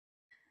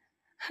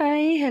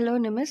Hi! Hello!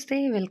 నమస్తే.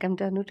 Welcome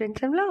to Anu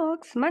trends and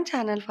vlogs. మన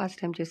channel first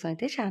time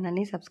చూసినైతే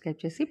ఛానల్‌ని subscribe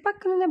చేసి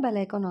పక్కనున్న బెల్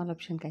ఐకాన్ ఆల్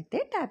ఆప్షన్‌కైతే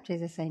ట్యాప్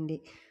చేసేసేయండి.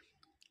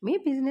 మీ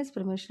బిజినెస్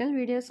ప్రమోషనల్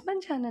వీడియోస్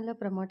మన ఛానల్‌లో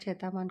ప్రమోట్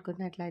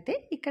చేద్దామనుకున్నట్లయితే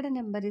ఇక్కడ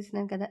నెంబర్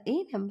ఇస్తున్నాను కదా! ఈ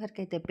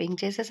నెంబర్‌కైతే పింగ్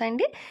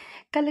చేసేసేయండి.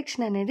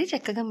 కలెక్షన్ అనేది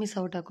చక్కగా మిస్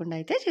అవుట్ అవ్వకుండా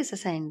అయితే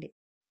చేసేసేయండి.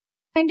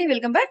 అండి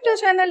వెల్కమ్ బ్యాక్ టు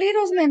ఛానల్. ఈ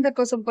రోజు మీ అందరి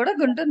కోసం కూడా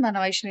గుంటూరు మన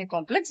వైష్ణవి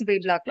కాంప్లెక్స్ బి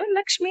బ్లాక్ లో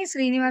లక్ష్మీ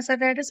శ్రీనివాస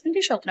ట్రేడర్స్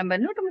నుండి షాప్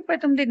నెంబర్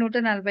 139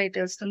 140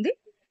 అయితే వస్తుంది.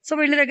 సో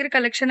వీళ్ళ దగ్గర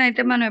కలెక్షన్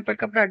అయితే మనం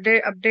ఎప్పటికప్పుడు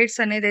అప్డేట్స్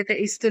అనేది అయితే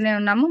ఇస్తూనే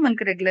ఉన్నాము.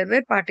 మనకి రెగ్యులర్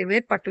వేర్, పార్టీ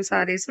వేర్, పట్టు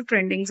సారీస్,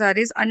 ట్రెండింగ్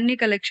సారీస్ అన్ని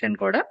కలెక్షన్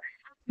కూడా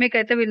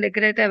మీకైతే వీళ్ళ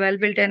దగ్గర అయితే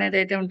అవైలబిలిటీ అనేది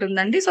అయితే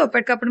ఉంటుందండి. సో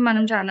ఎప్పటికప్పుడు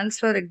మనం ఛానల్స్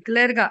లో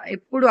రెగ్యులర్ గా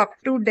ఎప్పుడు అప్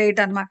టు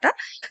డేట్ అన్నమాట.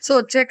 సో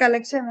వచ్చే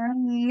కలెక్షన్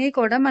అన్ని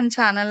కూడా మన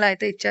ఛానల్లో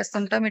అయితే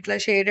ఇచ్చేస్తుంటాం. ఇట్లా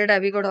షేడెడ్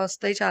అవి కూడా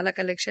వస్తాయి చాలా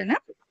కలెక్షన్.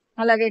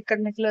 అలాగే ఇక్కడ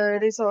మీకు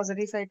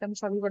సోసరీస్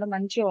ఐటమ్స్ అవి కూడా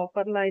మంచి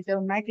ఆఫర్ లో అయితే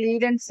ఉన్నాయి.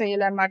 క్లియరెన్స్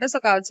సేల్ అన్నమాట. సో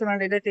కావాల్సిన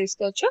వాళ్ళు అయితే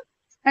తీసుకోవచ్చు.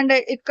 అండ్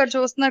ఇక్కడ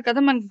చూస్తున్నారు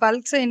కదా మనకి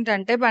బల్క్స్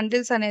ఏంటంటే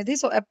బండిల్స్ అనేది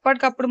సో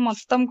ఎప్పటికప్పుడు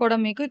మొత్తం కూడా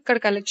మీకు ఇక్కడ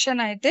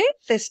కలెక్షన్ అయితే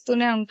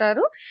తెస్తూనే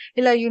ఉంటారు.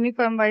 ఇలా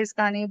యూనిఫామ్ వైజ్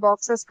కానీ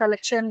బాక్సెస్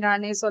కలెక్షన్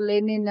కానీ so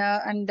Lenin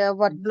and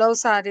work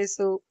blouse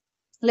saris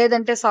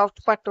లేదంటే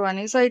సాఫ్ట్ పట్టు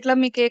అని సో ఇట్లా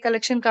మీకు ఏ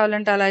కలెక్షన్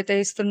కావాలంటే అలా అయితే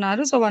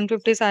ఇస్తున్నారు. సో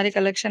 150 సారీ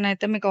కలెక్షన్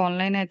అయితే మీకు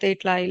ఆన్లైన్ అయితే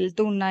ఇట్లా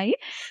వెళ్తూ ఉన్నాయి.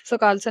 సో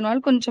కావాల్సిన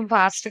వాళ్ళు కొంచెం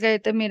ఫాస్ట్ గా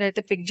అయితే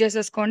మీరైతే పిక్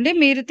చేసేసుకోండి.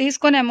 మీరు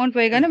తీసుకొని అమౌంట్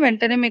వేయగానే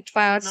వెంటనే మీకు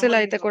పార్సిల్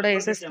అయితే కూడా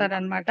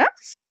వేసేస్తారనమాట.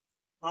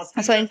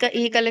 సో ఇంకా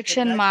ఈ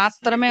కలెక్షన్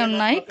మాత్రమే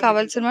ఉన్నాయి.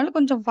 కావాల్సిన వాళ్ళు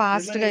కొంచెం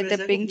ఫాస్ట్ గా అయితే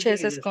పింక్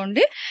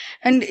చేసేసుకోండి.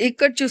 అండ్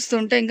ఇక్కడ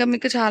చూస్తుంటే ఇంకా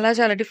మీకు చాలా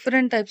చాలా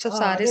different types of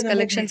saris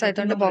collections అయితే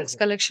ఉంటే బాక్స్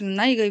కలెక్షన్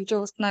ఉన్నాయి. ఇక ఇవి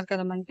చూస్తున్నారు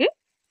కదా మనకి.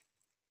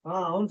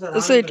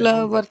 సో ఇట్లా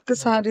వర్క్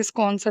సారీస్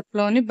కాన్సెప్ట్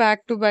లోని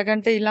బ్యాక్ టు బ్యాక్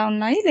అంటే ఇలా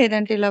ఉన్నాయి.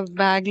 లేదంటే ఇలా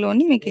బ్యాగ్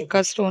లోని మీకు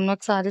ఇక్కడ స్టోన్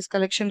వర్క్ సారీస్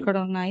కలెక్షన్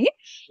కూడా ఉన్నాయి.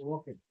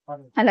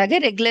 అలాగే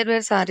రెగ్యులర్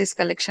వేర్ సారీస్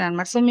కలెక్షన్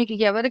అన్నమాట. సో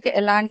మీకు ఎవరికి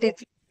ఎలాంటి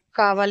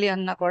కావాలి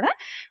అన్నా కూడా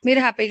మీరు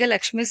హ్యాపీగా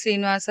లక్ష్మీ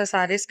శ్రీనివాస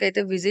సారీస్ కి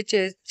అయితే విజిట్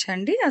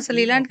చేయొచ్చండి. అసలు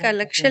ఇలాంటి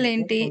కలెక్షన్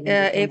ఏంటి,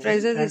 ఏ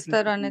ప్రైజెస్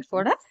ఇస్తారు అనేది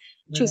కూడా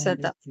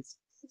చూసేద్దాం.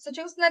 సో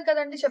చూస్తున్నారు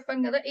కదండి,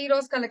 చెప్పాను కదా ఈ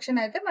రోజు కలెక్షన్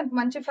అయితే మనకి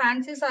మంచి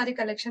ఫ్యాన్సీ సారీ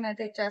కలెక్షన్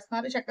అయితే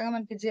ఇచ్చేస్తున్నారు. చక్కగా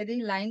మనకి జెరీ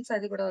లైన్స్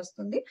అది కూడా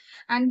వస్తుంది.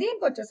 అండ్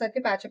దీనికి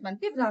వచ్చేసరికి ప్యాచప్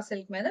మనకి బ్రా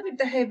సిల్క్ మీద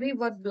విత్ హెవీ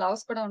వర్క్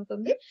బ్లౌజ్ కూడా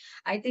ఉంటుంది.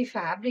 అయితే ఈ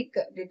ఫ్యాబ్రిక్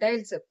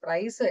డీటెయిల్స్,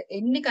 ప్రైస్,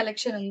 ఎన్ని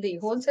కలెక్షన్ ఉంది,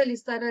 హోల్సేల్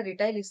ఇస్తారా,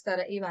 రిటైల్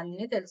ఇస్తారా,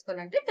 ఇవన్నీ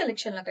తెలుసుకోవాలంటే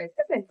కలెక్షన్ లోకి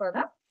అయితే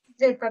వెళ్ళిపోదాం.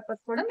 రేట్ పర్పస్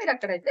కూడా మీరు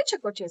అక్కడైతే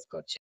చెక్అవుట్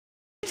చేసుకోవచ్చు.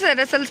 సార్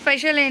అసలు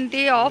స్పెషల్ ఏంటి,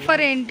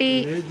 ఆఫర్ ఏంటి?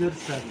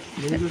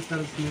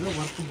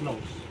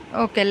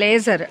 ఓకే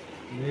లేజర్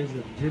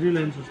జెరీ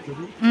లైన్స్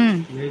వస్తుంది.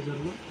 లేజర్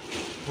లో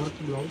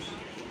వర్క్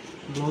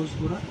బ్లౌజ్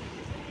కూడా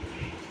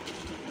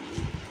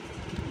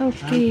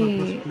ఓకే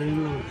ప్లెయిన్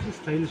లో వచ్చి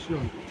స్టైలిష్ గా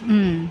ఉంటుంది.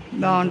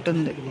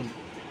 బాగుంటుంది.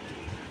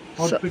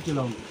 అవుట్ఫిట్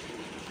ఇలా ఉంటుంది.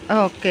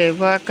 ఓకే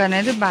వర్క్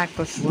అనేది బ్యాక్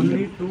వస్తుంది.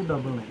 Only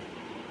 299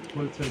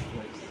 wholesale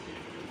price.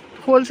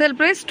 Wholesale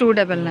price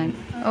 299.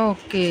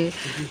 Okay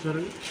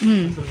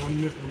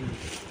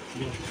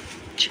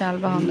చాలా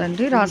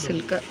బాగుందండి. రా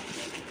సిల్క్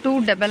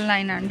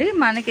 299 అండి.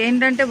 మనకి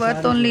ఏంటంటే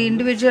వర్త్ ఓన్లీ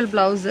ఇండివిజువల్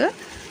బ్లౌజ్.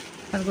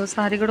 అదిగో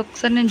సారీ కూడా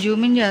ఒకసారి నేను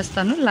జూమింగ్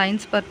చేస్తాను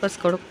లైన్స్ పర్పస్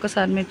కూడా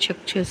ఒక్కసారి మీరు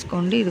చెక్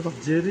చేసుకోండి. ఇదిగో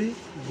zari,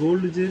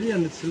 gold zari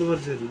and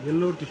silver zari,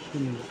 yellow tissue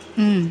మీద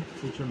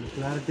చూడండి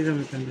క్లారిటీగా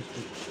మీకు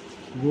కనిపిస్తుంది.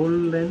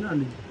 Gold line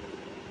and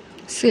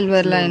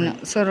silver line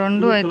so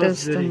రెండు అయితే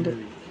వస్తుంది.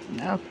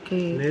 ఓకే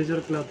లేజర్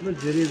క్లాత్ లో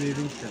జెరీ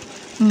వీవింగ్ చార్ట్,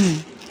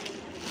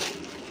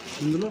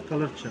 ఇందులో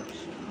కలర్ చార్ట్స్.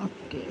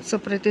 ఓకే సో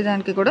ప్రతి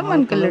దానికి కూడా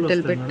మనకి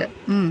little bit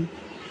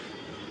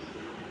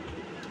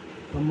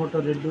tomato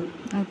red,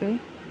 okay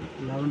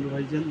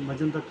lavender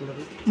magenta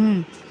colour,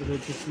 ఇది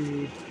వచ్చేసి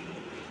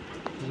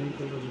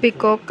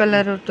పికాక్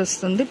కలర్ ఒకటి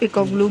వస్తుంది.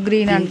 పికాక్ బ్లూ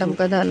గ్రీన్ అంటాం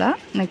కదా అలా.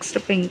 Next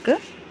pink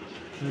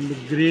and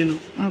green.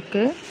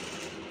 Okay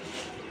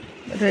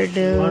red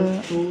 1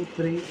 2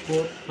 3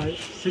 4 5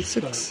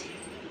 6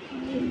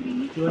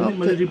 ఇవన్నీ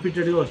మళ్ళీ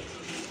రిపీటెడ్ గా వస్తాయి.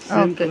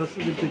 సేమ్ కలర్స్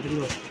రిపీటెడ్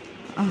గా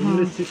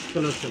వస్తాయి. 6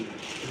 కలర్స్.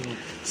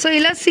 సో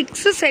ఇలా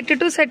 6 సెట్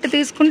టు సెట్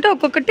తీసుకుంటే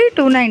ఒక్కొక్కటి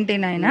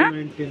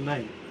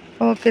 299.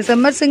 Okay sir.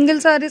 మరి సింగిల్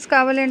సారీస్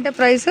కావాలి అంటే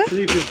ప్రైస్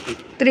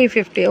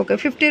 350. ఓకే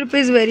 50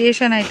 రూపీస్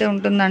వేరియేషన్ అయితే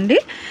ఉంటుందండి.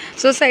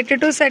 సో సెట్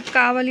టు సెట్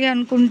కావాలి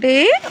అనుకుంటే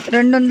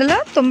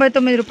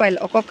 299 రూపాయలు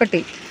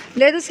ఒక్కొక్కటి.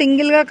 లేదు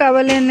సింగిల్గా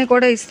కావాలి అని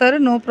కూడా ఇస్తారు,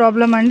 నో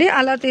ప్రాబ్లం అండి.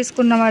 అలా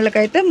తీసుకున్న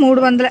వాళ్ళకైతే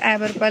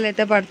 350 రూపాయలు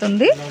అయితే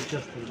పడుతుంది.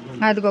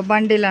 అదిగో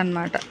బండిల్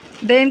అనమాట.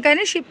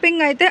 దేనికైనా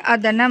షిప్పింగ్ అయితే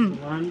అదనం.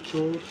 1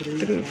 2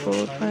 3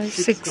 4 5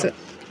 6.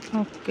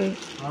 ఓకే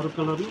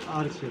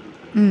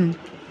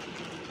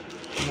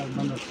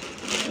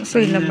సో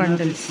ఇలా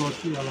బండిల్స్.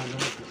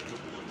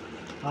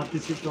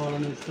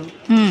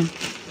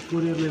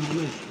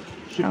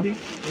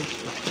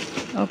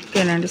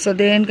 ఓకేనండి. సో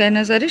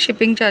దేనికైనా సరే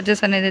షిప్పింగ్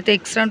ఛార్జెస్ అనేది అయితే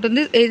ఎక్స్ట్రా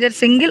ఉంటుంది. Either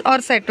single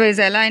or set wise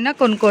ఎలా అయినా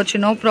కొనుక్కోవచ్చు,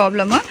 నో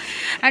ప్రాబ్లమ్.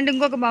 అండ్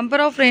ఇంకొక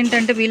బంపర్ ఆఫర్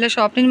ఏంటంటే వీళ్ళ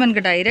షాప్ నుంచి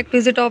మనకి డైరెక్ట్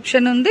విజిట్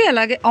ఆప్షన్ ఉంది.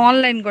 అలాగే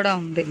ఆన్లైన్ కూడా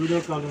ఉంది,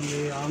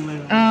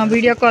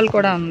 వీడియో కాల్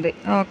కూడా ఉంది.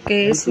 ఓకే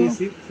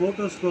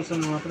ఫోటోస్ కోసం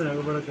మాత్రం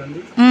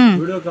ఎగబడకండి.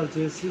 వీడియో కాల్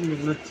చేసి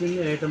మీకు నచ్చింది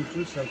ఐటమ్స్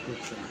సెలెక్ట్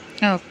చేస్తాను.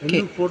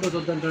 ఎందుకు ఫోటోస్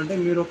వద్దంటే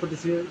మీరు ఒకటి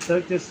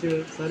సెలెక్ట్ చేసి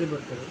సారీ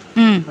పెడతారు,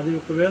 అది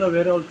ఒకవేళ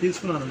వేరే వాళ్ళు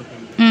తీసుకున్నారు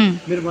అనుకోండి,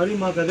 మీరు మరీ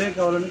మాకు అదే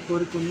కావాలని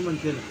కోరుకుంది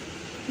మంచిగా.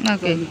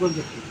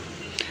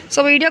 సో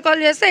వీడియో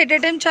కాల్ చేస్తే ఎట్ ఏ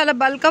టైం చాలా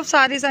బల్క్ ఆఫ్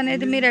సారీస్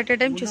అనేది మీరు ఎట్ ఏ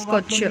టైం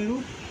చూసుకోవచ్చు.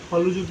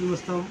 పళ్ళు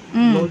చూపిస్తాం,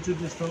 బ్లౌజ్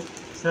చూపిస్తాం,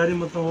 శారీ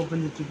మొత్తం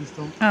ఓపెన్ చేసి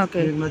చూపిస్తాం,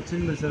 మీకు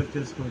నచ్చింది మీరు సెలెక్ట్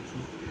చేసుకోవచ్చు.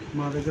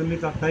 మా దగ్గర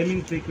మీకు ఆ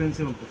టైమింగ్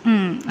ఫ్రీక్వెన్సీ ఉంటుంది,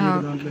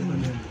 దాంట్లో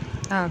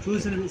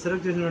చూసి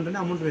సెలెక్ట్ చేసిన వెంటనే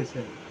అమౌంట్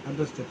వేసేయాలి, అంత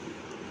స్టెప్.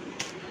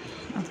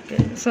 ఓకే,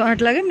 సో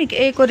అట్లాగే మీకు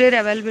ఏ కొరియర్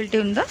అవైలబిలిటీ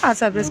ఉందో ఆ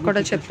సర్వీస్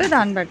కూడా చెప్తే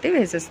దాన్ని బట్టి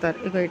వేసేస్తారు.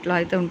 ఇక ఇట్లా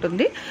అయితే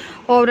ఉంటుంది.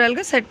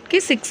 ఓవరాల్గా సెట్కి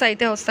 6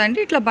 అయితే వస్తాయండి,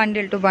 ఇట్లా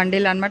బండిల్ టు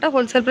బండిల్ అనమాట.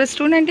 హోల్సేల్ ప్రైస్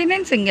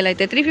 299, సింగిల్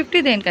అయితే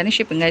 350, దేనికని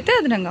షిప్పింగ్ అయితే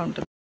అదనంగా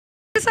ఉంటుంది.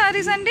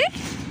 సారీస్ అండి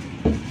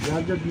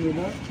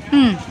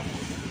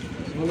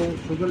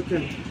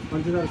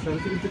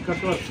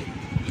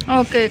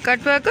okay,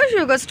 cut work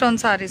sugar stone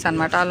saris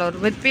అనమాట, all over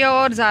with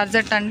pure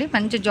georgette అండి.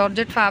 మంచి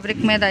జార్జెట్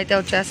ఫ్యాబ్రిక్ మీద అయితే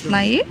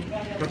వచ్చేస్తున్నాయి.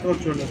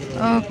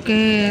 ఓకే,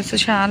 సో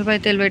షాల్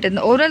అయితే ఎలివేట్.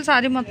 ఓవరాల్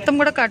సారీ మొత్తం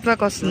కూడా కట్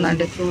వర్క్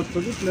వస్తుందండి.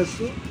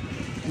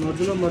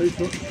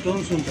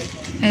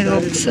 ఇది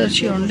ఒకసారి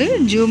చూడండి,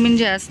 జూమ్ ఇన్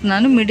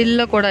చేస్తున్నాను.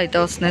 మిడిల్లో కూడా అయితే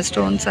వస్తున్నాయి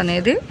స్టోన్స్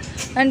అనేది.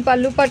 అండ్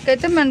పళ్ళు పట్టు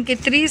అయితే మనకి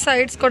 3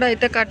 sides కూడా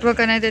అయితే కట్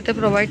వర్క్ అనేది అయితే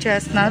ప్రొవైడ్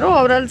చేస్తున్నారు.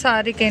 ఓవరాల్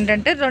సారీకి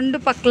ఏంటంటే 2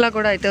 పక్కల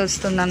కూడా అయితే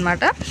వస్తుంది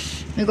అనమాట.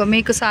 ఇగో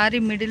మీకు సారీ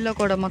మిడిల్లో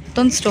కూడా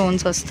మొత్తం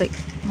స్టోన్స్ వస్తాయి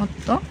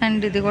మొత్తం.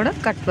 అండ్ ఇది కూడా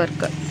కట్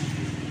వర్క్.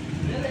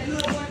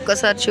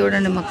 ఒక్కసారి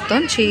చూడండి, మొత్తం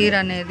చీర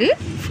అనేది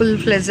ఫుల్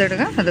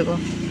ఫ్లెజ్డ్గా అదిగో.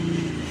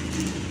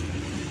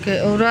 ఓకే,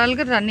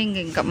 ఓవరాల్గా రన్నింగ్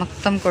ఇంకా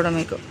మొత్తం కూడా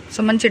మీకు. సో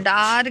మంచి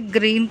డార్క్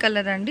గ్రీన్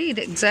కలర్ అండి,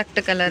 ఇది ఎగ్జాక్ట్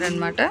కలర్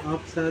అనమాట.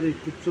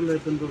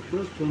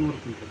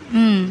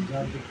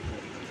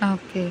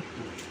 ఓకే,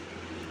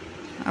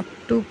 అప్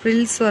టు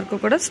ప్రిల్స్ వరకు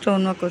కూడా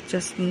స్టోన్ వర్క్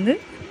వచ్చేస్తుంది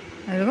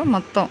అదిగో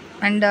మొత్తం.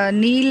 అండ్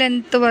నీ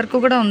లెంత్ వరకు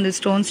కూడా ఉంది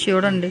స్టోన్స్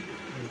చూడండి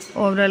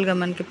ఓవరాల్గా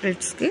మనకి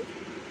ప్రిల్స్కి.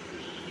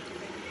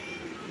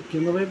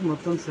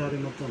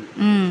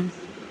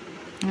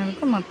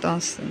 మొత్తం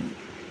వస్తుంది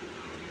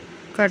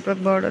కట్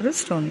వర్క్ బార్డర్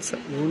స్టోన్స్.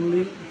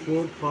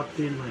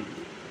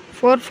 449,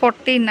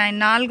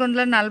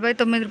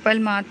 449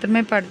 రూపాయలు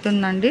మాత్రమే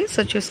పడుతుందండి. సో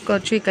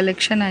చూసుకోవచ్చు ఈ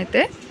కలెక్షన్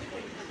అయితే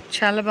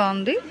చాలా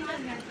బాగుంది.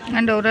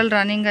 అండ్ ఓవరాల్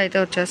రన్నింగ్ అయితే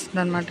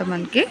వచ్చేస్తుంది అనమాట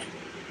మనకి.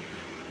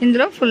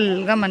 ఇందులో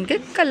ఫుల్గా మనకి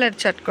కలర్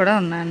చార్ట్ కూడా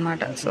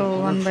ఉన్నాయన్నమాట. సో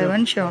 1 by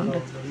 1 షో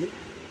ఉంది.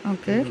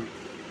 Okay,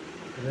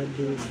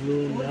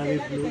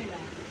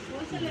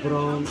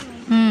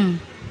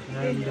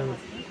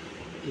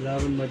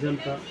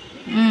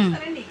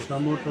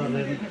 tomato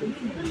red,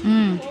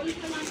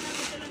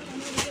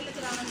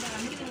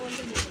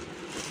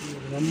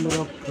 number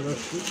of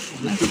colours,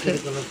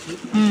 colours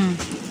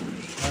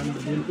and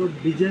దీంట్లో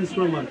డిజైన్స్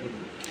కూడా మారుతుంది.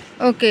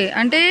 ఓకే,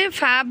 అంటే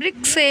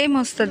ఫ్యాబ్రిక్ సేమ్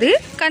వస్తుంది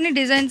కానీ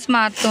డిజైన్స్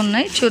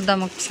మారుతున్నాయి. చూద్దాం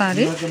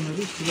ఒకసారి.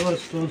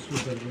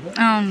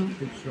 అవును,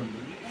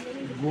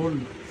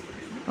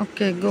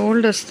 ఓకే,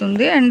 గోల్డ్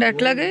వస్తుంది. అండ్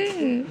అట్లాగే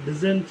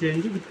డిజైన్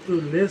చేంజ్ విత్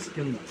లేస్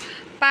కింద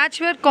ప్యాచ్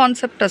వర్క్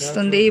కాన్సెప్ట్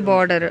వస్తుంది ఈ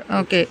బార్డర్.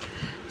 ఓకే,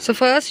 సో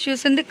ఫస్ట్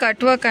చూసింది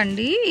కట్ వర్క్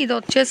అండి. ఇది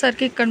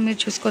వచ్చేసరికి ఇక్కడ మీరు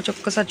చూసుకోవచ్చు,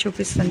 ఒక్కసారి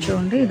చూపిస్తాను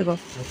చూడండి. ఇదిగో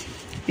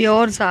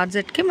ప్యూర్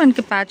జార్జెట్కి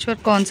మనకి patch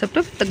work concept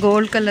with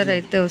gold colour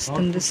అయితే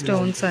వస్తుంది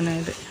స్టోన్స్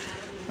అనేది.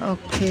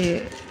 ఓకే,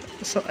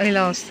 సో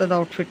ఇలా వస్తుంది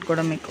అవుట్ఫిట్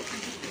కూడా మీకు.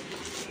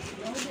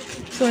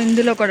 సో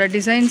ఇందులో కూడా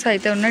డిజైన్స్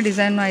అయితే ఉన్నాయి,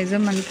 డిజైన్ వైజ్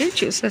మనకి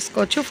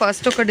చూసేసుకోవచ్చు.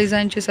 ఫస్ట్ ఒక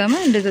డిజైన్ చూసాము,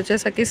 అండ్ ఇది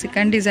వచ్చేసరికి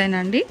సెకండ్ డిజైన్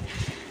అండి.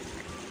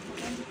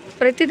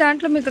 ప్రతి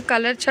దాంట్లో మీకు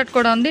కలర్ చార్ట్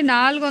కూడా ఉంది.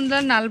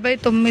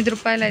 449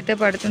 రూపాయలు అయితే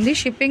పడుతుంది.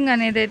 షిప్పింగ్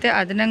అనేది అయితే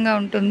అదనంగా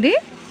ఉంటుంది.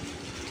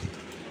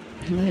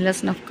 ఇలా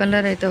స్నఫ్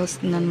కలర్ అయితే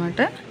వస్తుంది అనమాట,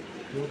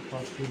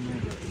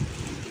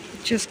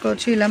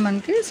 చూసుకోవచ్చు ఇలా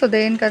మనకి. సో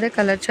దేనికి అదే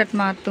కలర్ చార్ట్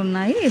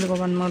మారుతున్నాయి. ఇదిగో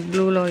 1 more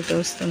బ్లూలో అయితే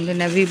వస్తుంది,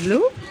 navy blue,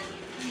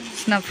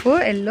 snuff,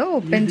 yellow.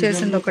 Open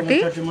చేసింది ఒకటి.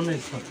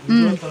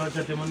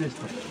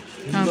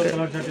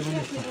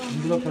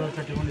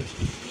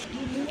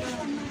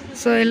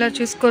 సో ఇలా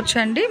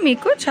చూసుకోవచ్చండి,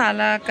 మీకు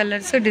చాలా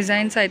కలర్స్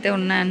డిజైన్స్ అయితే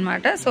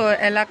ఉన్నాయన్నమాట. సో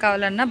ఎలా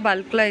కావాలన్నా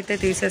బల్క్లో అయితే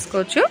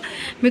తీసేసుకోవచ్చు.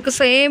 మీకు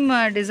సేమ్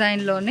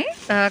డిజైన్లోనే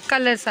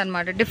కలర్స్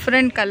అనమాట,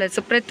 డిఫరెంట్ కలర్స్.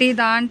 ప్రతి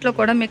దాంట్లో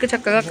కూడా మీకు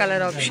చక్కగా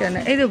కలర్ ఆప్షన్.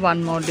 ఇది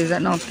 1 more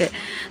design. Okay,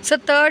 so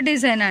third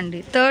design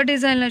అండి. థర్డ్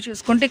డిజైన్లో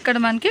చూసుకుంటే ఇక్కడ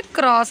మనకి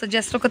క్రాస్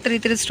జస్ట్ ఒక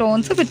 3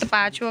 stones with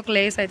patch work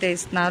lace అయితే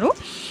ఇస్తున్నారు.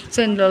 సో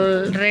ఇందులో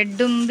రెడ్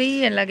ఉంది,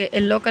 అలాగే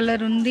ఎల్లో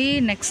కలర్ ఉంది,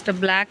 నెక్స్ట్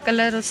బ్లాక్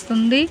కలర్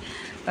వస్తుంది,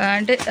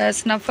 అంటే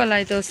స్నఫ్ అలా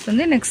అయితే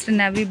వస్తుంది. నెక్స్ట్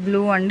నెవీ బ్లూ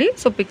అండి.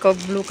 So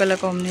peacock blue colour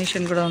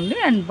combination కూడా ఉంది,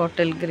 అండ్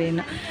బాటిల్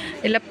గ్రీన్.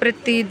 ఇలా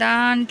ప్రతి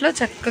దాంట్లో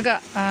చక్కగా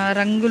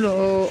రంగులు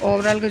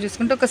ఓవరాల్గా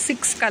చూసుకుంటే ఒక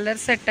 6 కలర్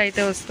సెట్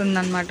అయితే వస్తుంది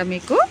అనమాట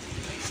మీకు.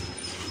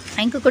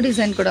 ఇంకొక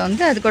డిజైన్ కూడా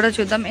ఉంది, అది కూడా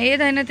చూద్దాం.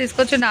 ఏదైనా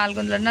తీసుకోవచ్చు.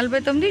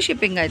 449,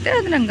 షిప్పింగ్ అయితే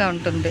అదనంగా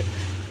ఉంటుంది.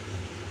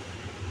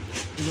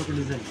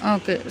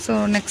 Okay, so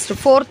next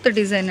 4th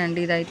design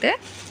అండి. ఇదైతే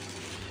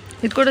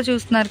ఇది కూడా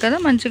చూస్తున్నారు కదా,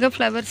 మంచిగా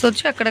ఫ్లవర్స్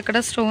వచ్చి అక్కడక్కడ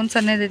స్టోన్స్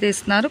అనేది అయితే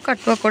ఇస్తున్నారు.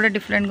 కట్ వర్క్ కూడా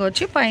డిఫరెంట్గా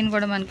వచ్చి పైన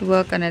కూడా మనకి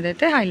వర్క్ అనేది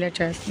అయితే హైలైట్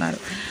చేస్తున్నారు.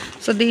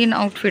 సో దీని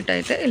అవుట్ఫిట్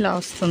అయితే ఇలా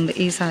వస్తుంది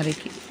ఈ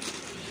సారీకి.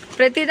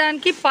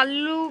 ప్రతిదానికి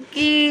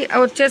పళ్ళుకి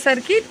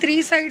వచ్చేసరికి 3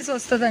 sides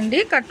వస్తుందండి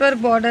కట్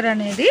వర్క్ బార్డర్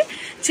అనేది.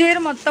 చీర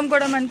మొత్తం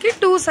కూడా మనకి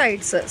 2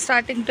 sides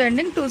starting to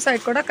ending 2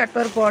 side కూడా కట్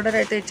వర్క్ బార్డర్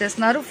అయితే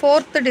ఇచ్చేస్తున్నారు.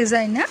 4th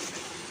డిజైన్,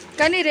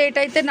 కానీ రేట్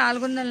అయితే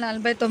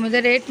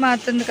 449. రేట్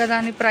మారుతుంది కదా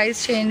అని ప్రైస్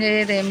చేంజ్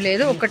అయ్యేది ఏం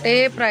లేదు, ఒకటే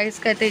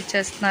ప్రైస్కి అయితే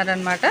ఇచ్చేస్తున్నారు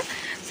అనమాట.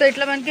 సో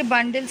ఇట్లా మనకి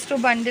బండిల్స్ టు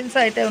బండిల్స్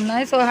అయితే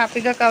ఉన్నాయి. సో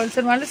హ్యాపీగా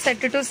కావాల్సిన వాళ్ళు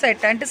సెట్ టు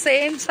సెట్ అంటే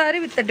same sorry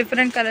with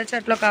different colour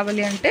చార్ట్లో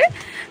కావాలి అంటే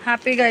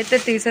హ్యాపీగా అయితే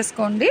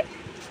తీసేసుకోండి.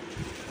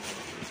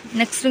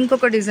 నెక్స్ట్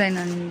ఇంకొక డిజైన్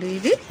అండి,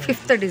 ఇది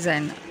 5th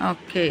డిజైన్.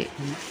 ఓకే,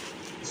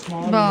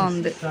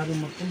 బాగుంది.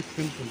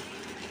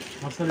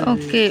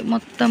 ఓకే,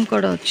 మొత్తం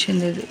కూడా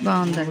వచ్చింది, ఇది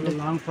బాగుందండి.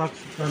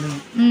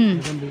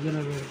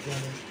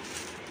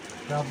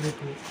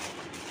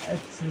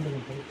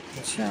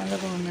 చాలా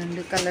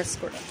బాగుందండి, కలర్స్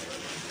కూడా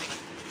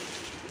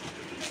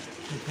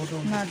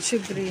మంచి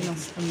గ్రీన్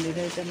వస్తుంది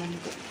ఇదైతే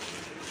మనకు.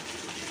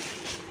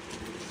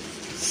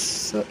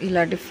 సో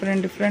ఇలా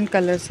డిఫరెంట్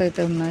కలర్స్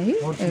అయితే ఉన్నాయి.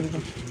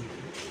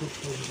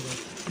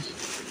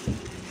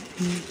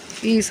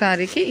 ఈ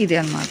సారీకి ఇది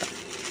అన్నమాట.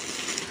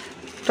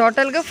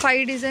 టోటల్గా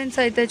 5 డిజైన్స్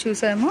అయితే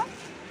చూసాము.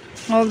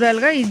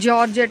 ఓవరాల్గా ఈ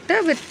జార్జెట్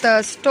విత్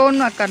స్టోన్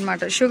వర్క్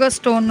అనమాట, షుగర్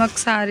స్టోన్ వర్క్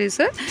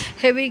సారీస్.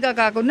 హెవీగా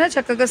కాకుండా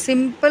చక్కగా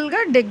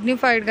సింపుల్గా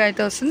డిగ్నిఫైడ్గా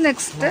అయితే వస్తుంది.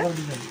 నెక్స్ట్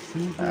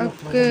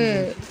ఓకే,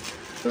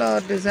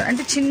 ఫ్లవర్ డిజైన్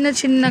అంటే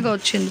చిన్నగా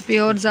వచ్చింది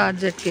ప్యూర్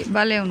జార్జెట్కి,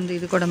 భలే ఉంది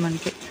ఇది కూడా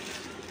మనకి.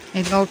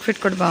 ఇది అవుట్ఫిట్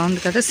కూడా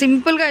బాగుంది కదా,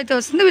 సింపుల్గా అయితే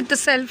వస్తుంది విత్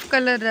సెల్ఫ్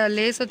కలర్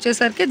లేస్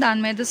వచ్చేసరికి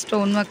దాని మీద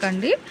స్టోన్ వర్క్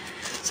అండి.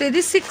 సో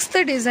ఇది 6th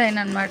డిజైన్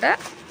అనమాట.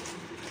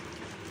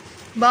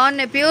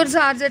 బాగున్నాయి, ప్యూర్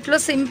జార్జెట్లో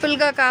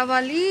సింపుల్గా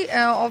కావాలి,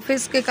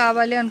 ఆఫీస్కి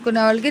కావాలి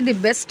అనుకునే వాళ్ళకి ది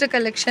బెస్ట్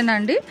కలెక్షన్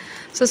అండి.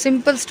 సో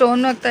సింపుల్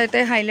స్టోన్ వర్క్ అయితే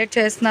హైలైట్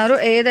చేస్తున్నారు,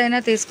 ఏదైనా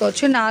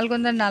తీసుకోవచ్చు.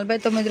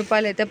 449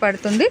 రూపాయలు అయితే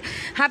పడుతుంది.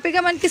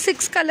 హ్యాపీగా మనకి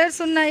 6 కలర్స్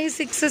ఉన్నాయి,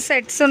 6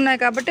 సెట్స్ ఉన్నాయి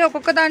కాబట్టి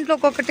ఒక్కొక్క దాంట్లో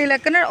ఒక్కొక్కటి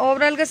లెక్కన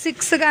ఓవరాల్గా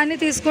 6 కానీ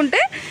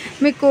తీసుకుంటే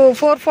మీకు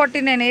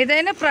 449.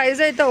 ఏదైనా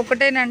ప్రైస్ అయితే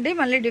ఒకటేనండి,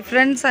 మళ్ళీ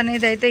డిఫరెన్స్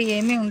అనేది అయితే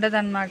ఏమీ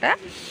ఉండదన్నమాట.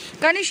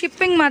 కానీ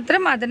షిప్పింగ్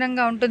మాత్రం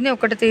అదనంగా ఉంటుంది.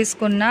 1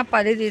 తీసుకున్నా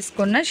 10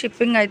 తీసుకున్నా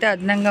షిప్పింగ్ అయితే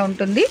అదనంగా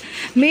ఉంటుంది.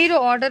 మీరు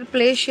ఆర్డర్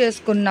ప్లేస్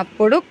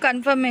చేసుకున్నప్పుడు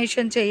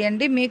కన్ఫర్మేషన్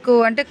చేయండి, మీకు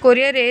అంటే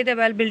కొరియర్ ఏది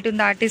అవైలబిలిటీ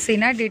ఉంది,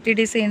 ఆర్టీసీనా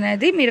డిటీడీసీ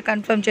అనేది మీరు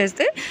కన్ఫర్మ్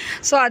చేస్తే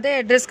సో అదే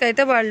అడ్రస్కి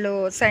అయితే వాళ్ళు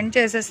సెండ్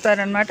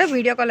చేసేస్తారనమాట.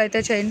 వీడియో కాల్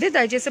అయితే చేయండి,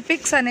 దయచేసి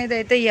పిక్స్ అనేది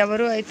అయితే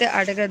ఎవరు అయితే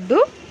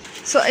అడగద్దు.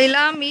 సో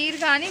ఇలా మీరు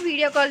కానీ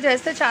వీడియో కాల్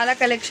చేస్తే చాలా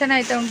కలెక్షన్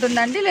అయితే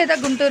ఉంటుందండి. లేదా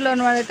గుంటూరులో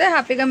ఉన్న వాళ్ళైతే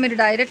హ్యాపీగా మీరు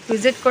డైరెక్ట్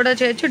విజిట్ కూడా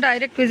చేయొచ్చు.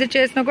 డైరెక్ట్ విజిట్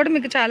చేసినా కూడా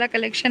మీకు చాలా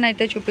కలెక్షన్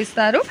అయితే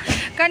చూపిస్తారు.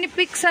 కానీ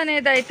పిక్స్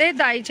అనేది అయితే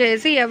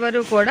దయచేసి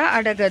ఎవరు కూడా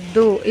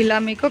అడగద్దు. ఇలా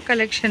మీకు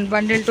కలెక్షన్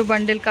బండిల్ టు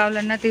బండిల్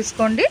కావాలన్నా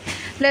తీసుకోండి,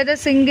 లేదా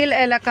సింగిల్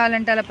ఎలా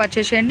కావాలంటే అలా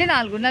పర్చేస్ చేయండి.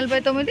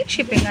 449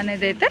 షిప్పింగ్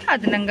అనేది అయితే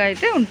అదనంగా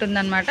అయితే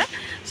ఉంటుందన్నమాట.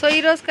 సో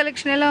ఈరోజు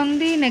కలెక్షన్ ఎలా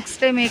ఉంది, నెక్స్ట్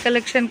టైం ఏ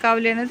కలెక్షన్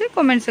కావాలి అనేది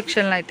కామెంట్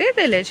సెక్షన్లో అయితే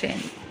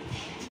తెలియజేయండి.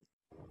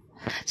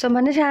 సో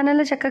మన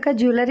ఛానల్లో చక్కగా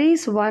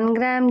jewelleries, 1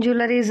 gram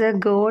jewelleries,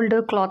 gold,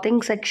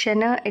 clothing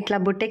section, ఇట్లా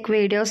బుటిక్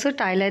వీడియోస్,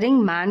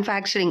 టైలరింగ్,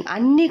 మ్యానుఫ్యాక్చరింగ్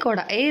అన్నీ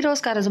కూడా ఏ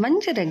రోజుకి ఆ రోజు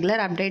మంచి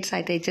రెగ్యులర్ అప్డేట్స్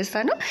అయితే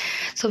ఇచ్చేస్తాను.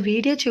 సో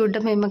వీడియో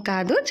చూడడం ఏమో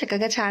కాదు,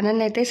 చక్కగా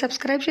ఛానల్ని అయితే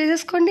సబ్స్క్రైబ్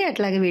చేసేసుకోండి.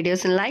 అట్లాగే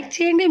వీడియోస్ని లైక్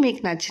చేయండి,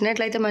 మీకు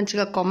నచ్చినట్లయితే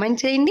మంచిగా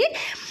కామెంట్ చేయండి.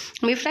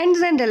 మీ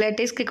ఫ్రెండ్స్ అండ్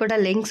రిలేటివ్స్కి కూడా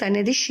లింక్స్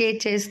అనేది షేర్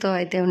చేస్తూ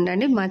అయితే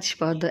ఉండండి,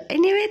 మర్చిపోవద్దు.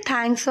 Anyway,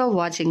 thanks for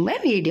watching my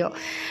video.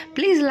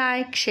 Please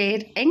like,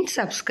 share and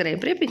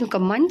subscribe. రేపు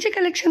ఇంకొక మంచి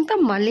కలెక్షన్తో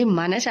మళ్ళీ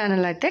మన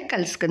ఛానల్ అయితే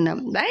కలుసుకుందాం.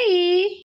 బై.